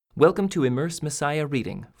Welcome to Immerse Messiah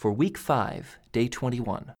Reading for Week 5, Day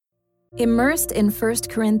 21. Immersed in 1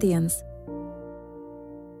 Corinthians.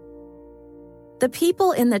 The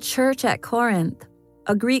people in the church at Corinth,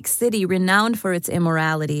 a Greek city renowned for its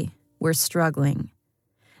immorality, were struggling.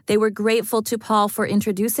 They were grateful to Paul for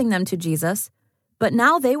introducing them to Jesus, but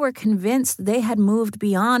now they were convinced they had moved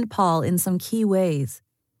beyond Paul in some key ways.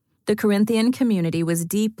 The Corinthian community was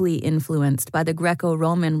deeply influenced by the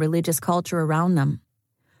Greco-Roman religious culture around them.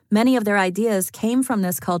 Many of their ideas came from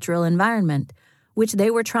this cultural environment, which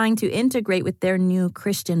they were trying to integrate with their new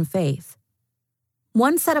Christian faith.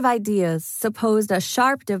 One set of ideas supposed a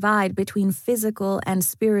sharp divide between physical and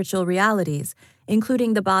spiritual realities,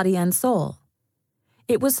 including the body and soul.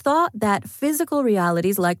 It was thought that physical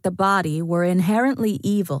realities like the body were inherently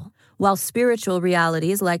evil, while spiritual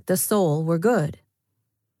realities like the soul were good.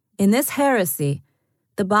 In this heresy,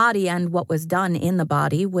 the body and what was done in the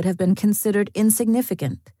body would have been considered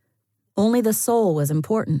insignificant. Only the soul was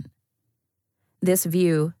important. This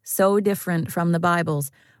view, so different from the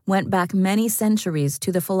Bible's, went back many centuries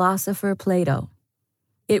to the philosopher Plato.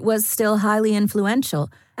 It was still highly influential,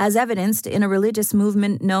 as evidenced in a religious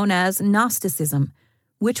movement known as Gnosticism,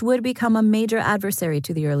 which would become a major adversary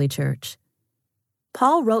to the early church.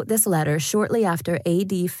 Paul wrote this letter shortly after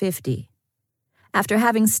AD 50. After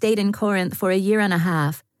having stayed in Corinth for a year and a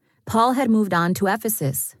half, Paul had moved on to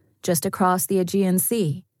Ephesus, just across the Aegean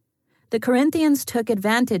Sea. The Corinthians took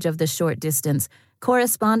advantage of the short distance,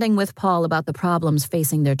 corresponding with Paul about the problems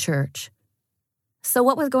facing their church. So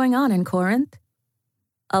what was going on in Corinth?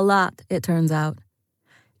 A lot, it turns out.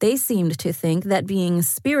 They seemed to think that being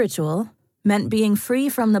spiritual meant being free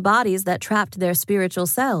from the bodies that trapped their spiritual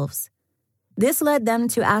selves. This led them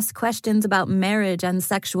to ask questions about marriage and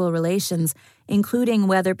sexual relations, including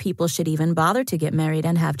whether people should even bother to get married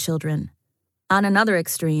and have children. On another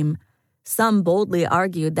extreme, some boldly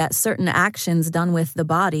argued that certain actions done with the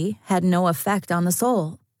body had no effect on the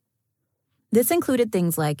soul. This included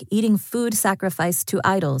things like eating food sacrificed to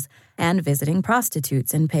idols and visiting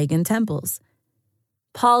prostitutes in pagan temples.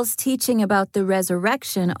 Paul's teaching about the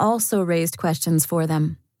resurrection also raised questions for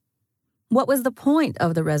them. What was the point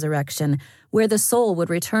of the resurrection, where the soul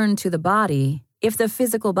would return to the body, if the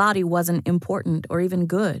physical body wasn't important or even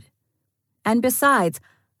good? And besides,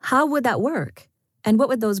 how would that work? And what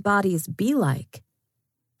would those bodies be like?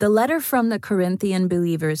 The letter from the Corinthian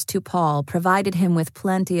believers to Paul provided him with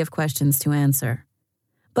plenty of questions to answer.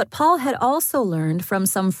 But Paul had also learned from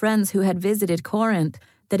some friends who had visited Corinth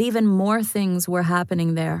that even more things were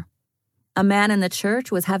happening there. A man in the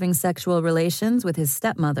church was having sexual relations with his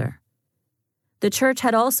stepmother. The church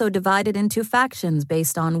had also divided into factions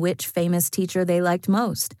based on which famous teacher they liked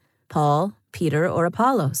most, Paul, Peter, or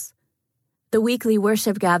Apollos. The weekly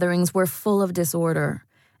worship gatherings were full of disorder,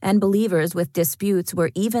 and believers with disputes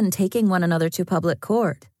were even taking one another to public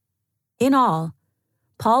court. In all,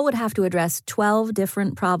 Paul would have to address 12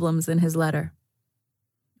 different problems in his letter.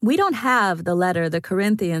 We don't have the letter the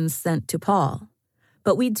Corinthians sent to Paul,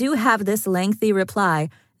 but we do have this lengthy reply,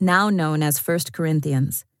 now known as 1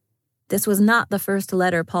 Corinthians. This was not the first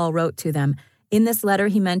letter Paul wrote to them. In this letter,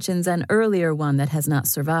 he mentions an earlier one that has not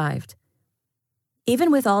survived.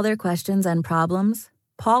 Even with all their questions and problems,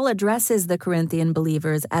 Paul addresses the Corinthian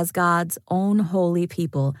believers as God's own holy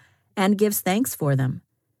people and gives thanks for them.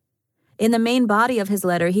 In the main body of his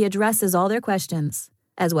letter, he addresses all their questions,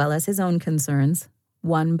 as well as his own concerns,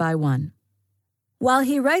 one by one. While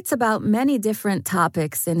he writes about many different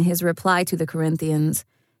topics in his reply to the Corinthians,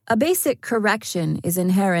 a basic correction is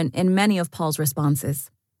inherent in many of Paul's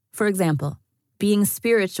responses. For example, being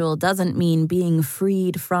spiritual doesn't mean being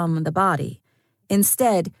freed from the body.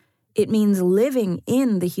 Instead, it means living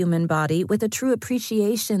in the human body with a true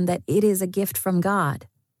appreciation that it is a gift from God.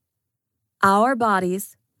 Our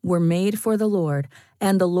bodies were made for the Lord,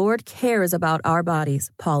 and the Lord cares about our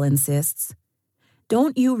bodies, Paul insists.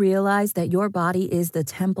 Don't you realize that your body is the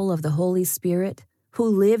temple of the Holy Spirit, who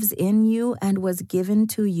lives in you and was given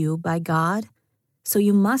to you by God? So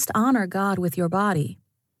you must honor God with your body.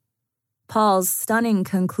 Paul's stunning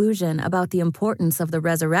conclusion about the importance of the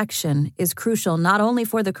resurrection is crucial not only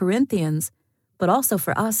for the Corinthians, but also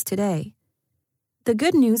for us today. The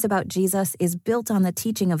good news about Jesus is built on the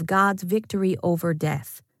teaching of God's victory over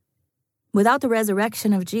death. Without the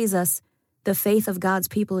resurrection of Jesus, the faith of God's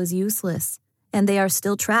people is useless, and they are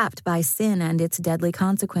still trapped by sin and its deadly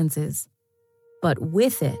consequences. But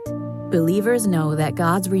with it, believers know that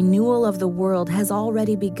God's renewal of the world has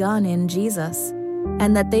already begun in Jesus,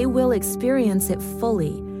 and that they will experience it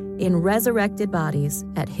fully in resurrected bodies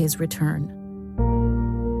at his return.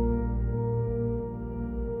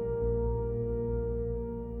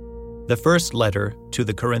 The first letter to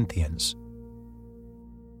the Corinthians.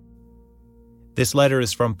 This letter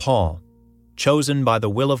is from Paul, chosen by the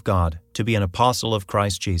will of God to be an apostle of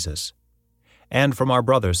Christ Jesus, and from our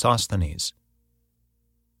brother Sosthenes.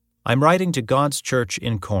 I'm writing to God's church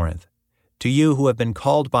in Corinth, to you who have been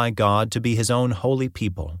called by God to be His own holy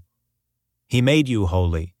people. He made you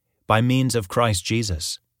holy by means of Christ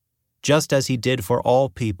Jesus, just as He did for all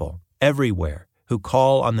people, everywhere, who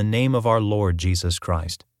call on the name of our Lord Jesus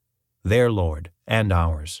Christ, their Lord and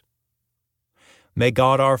ours. May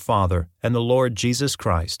God our Father and the Lord Jesus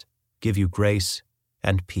Christ give you grace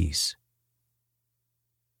and peace.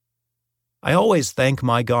 I always thank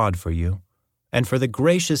my God for you, and for the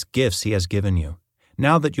gracious gifts He has given you,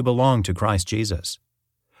 now that you belong to Christ Jesus.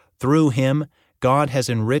 Through Him, God has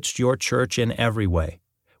enriched your church in every way,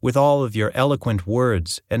 with all of your eloquent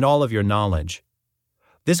words and all of your knowledge.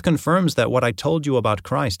 This confirms that what I told you about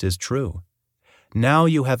Christ is true. Now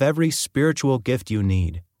you have every spiritual gift you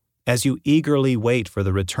need, as you eagerly wait for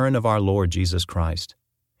the return of our Lord Jesus Christ.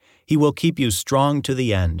 He will keep you strong to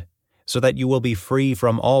the end, so that you will be free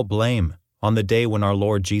from all blame on the day when our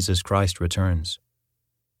Lord Jesus Christ returns.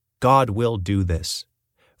 God will do this,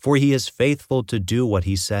 for He is faithful to do what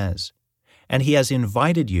He says, and He has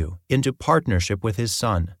invited you into partnership with His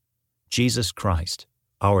Son, Jesus Christ,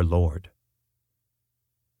 our Lord.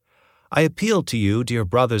 I appeal to you, dear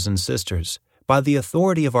brothers and sisters, by the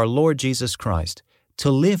authority of our Lord Jesus Christ, to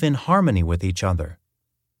live in harmony with each other.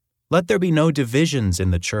 Let there be no divisions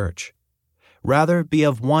in the church. Rather, be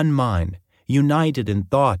of one mind, united in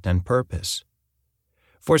thought and purpose.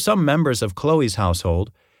 For some members of Chloe's household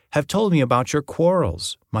have told me about your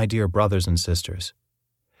quarrels, my dear brothers and sisters.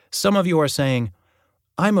 Some of you are saying,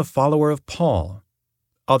 I'm a follower of Paul.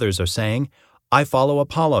 Others are saying, I follow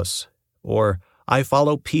Apollos, or I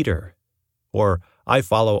follow Peter, or I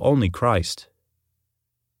follow only Christ.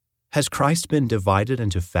 Has Christ been divided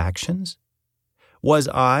into factions? Was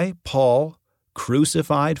I, Paul,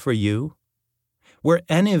 crucified for you? Were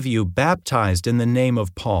any of you baptized in the name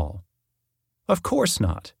of Paul? Of course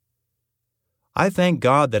not. I thank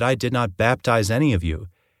God that I did not baptize any of you,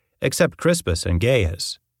 except Crispus and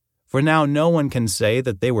Gaius, for now no one can say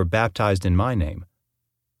that they were baptized in my name.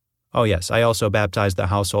 Oh yes, I also baptized the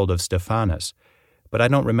household of Stephanas, but I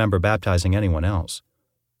don't remember baptizing anyone else.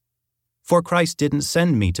 For Christ didn't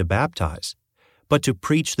send me to baptize, but to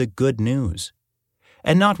preach the good news,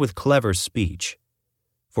 and not with clever speech,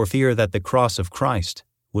 for fear that the cross of Christ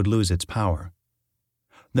would lose its power.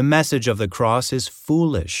 The message of the cross is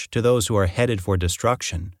foolish to those who are headed for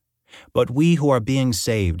destruction, but we who are being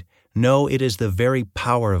saved know it is the very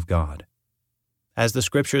power of God. As the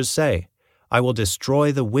Scriptures say, I will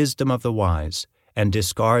destroy the wisdom of the wise and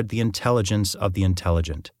discard the intelligence of the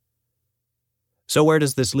intelligent. So where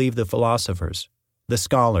does this leave the philosophers, the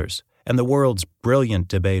scholars, and the world's brilliant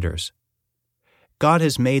debaters? God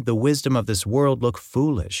has made the wisdom of this world look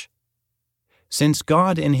foolish. Since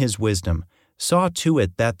God in His wisdom saw to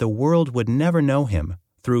it that the world would never know Him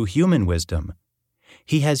through human wisdom,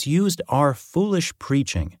 He has used our foolish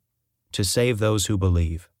preaching to save those who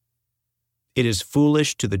believe. It is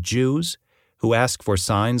foolish to the Jews, who ask for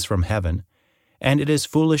signs from heaven, and it is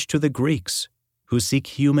foolish to the Greeks, who seek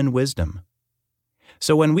human wisdom.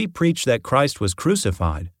 So when we preach that Christ was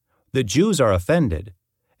crucified, the Jews are offended,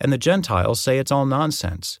 and the Gentiles say it's all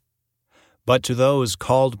nonsense. But to those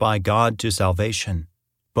called by God to salvation,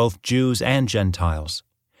 both Jews and Gentiles,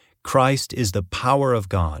 Christ is the power of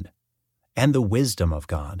God and the wisdom of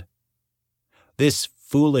God. This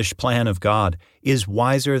foolish plan of God is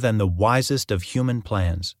wiser than the wisest of human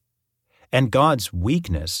plans, and God's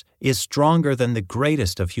weakness is stronger than the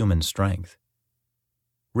greatest of human strength.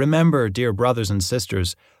 Remember, dear brothers and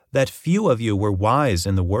sisters, that few of you were wise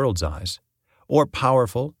in the world's eyes, or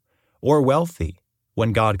powerful, or wealthy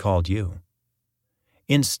when God called you.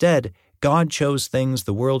 Instead, God chose things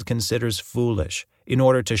the world considers foolish in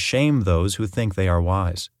order to shame those who think they are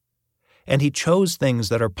wise. And He chose things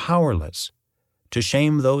that are powerless to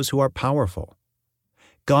shame those who are powerful.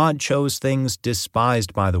 God chose things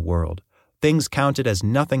despised by the world, things counted as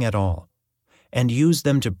nothing at all, and used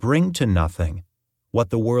them to bring to nothing what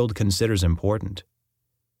the world considers important.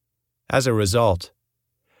 As a result,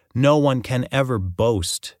 no one can ever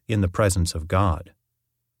boast in the presence of God.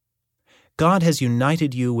 God has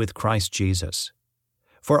united you with Christ Jesus.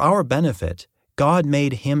 For our benefit, God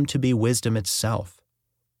made Him to be wisdom itself.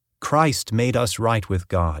 Christ made us right with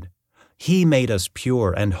God. He made us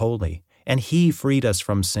pure and holy, and He freed us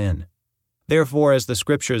from sin. Therefore, as the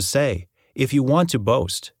Scriptures say, if you want to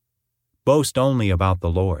boast, boast only about the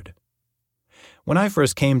Lord. When I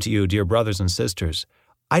first came to you, dear brothers and sisters,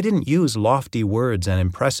 I didn't use lofty words and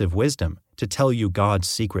impressive wisdom to tell you God's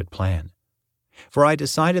secret plan. For I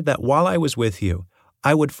decided that while I was with you,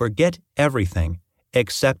 I would forget everything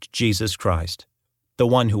except Jesus Christ, the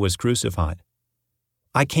one who was crucified.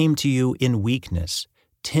 I came to you in weakness,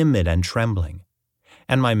 timid and trembling,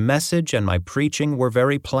 and my message and my preaching were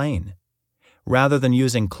very plain. Rather than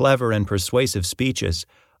using clever and persuasive speeches,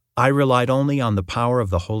 I relied only on the power of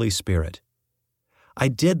the Holy Spirit. I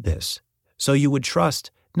did this so you would trust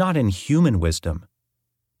not in human wisdom,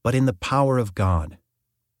 but in the power of God.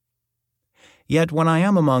 Yet when I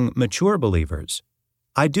am among mature believers,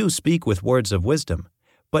 I do speak with words of wisdom,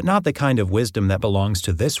 but not the kind of wisdom that belongs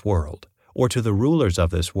to this world or to the rulers of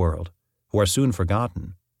this world, who are soon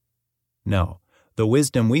forgotten. No, the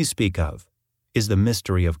wisdom we speak of is the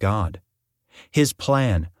mystery of God, His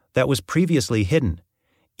plan that was previously hidden,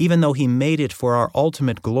 even though He made it for our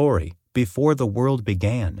ultimate glory before the world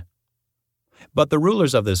began. But the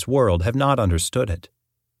rulers of this world have not understood it.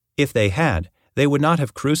 If they had, they would not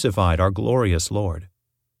have crucified our glorious Lord.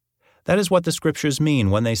 That is what the Scriptures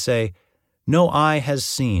mean when they say, "No eye has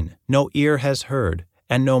seen, no ear has heard,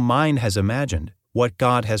 and no mind has imagined what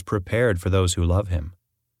God has prepared for those who love Him."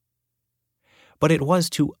 But it was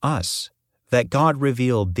to us that God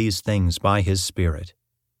revealed these things by His Spirit.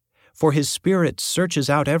 For His Spirit searches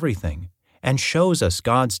out everything and shows us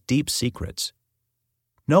God's deep secrets.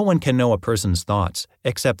 No one can know a person's thoughts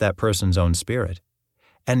except that person's own spirit,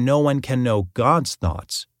 and no one can know God's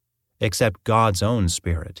thoughts except God's own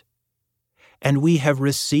Spirit. And we have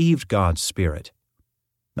received God's Spirit,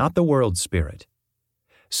 not the world's spirit,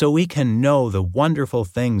 so we can know the wonderful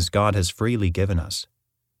things God has freely given us.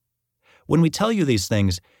 When we tell you these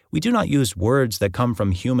things, we do not use words that come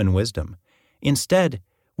from human wisdom. Instead,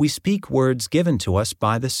 we speak words given to us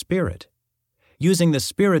by the Spirit, using the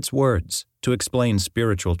Spirit's words to explain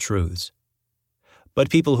spiritual truths. But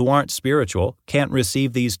people who aren't spiritual can't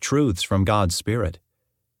receive these truths from God's Spirit.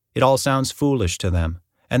 It all sounds foolish to them,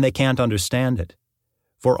 and they can't understand it.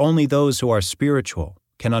 For only those who are spiritual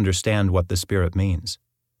can understand what the Spirit means.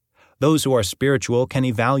 Those who are spiritual can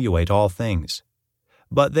evaluate all things,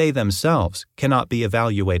 but they themselves cannot be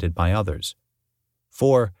evaluated by others.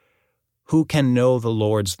 For who can know the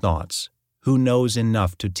Lord's thoughts, who knows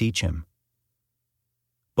enough to teach Him?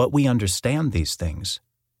 But we understand these things,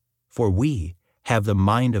 for we have the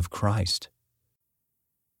mind of Christ.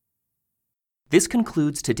 This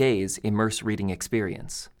concludes today's Immerse Reading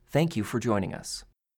experience. Thank you for joining us.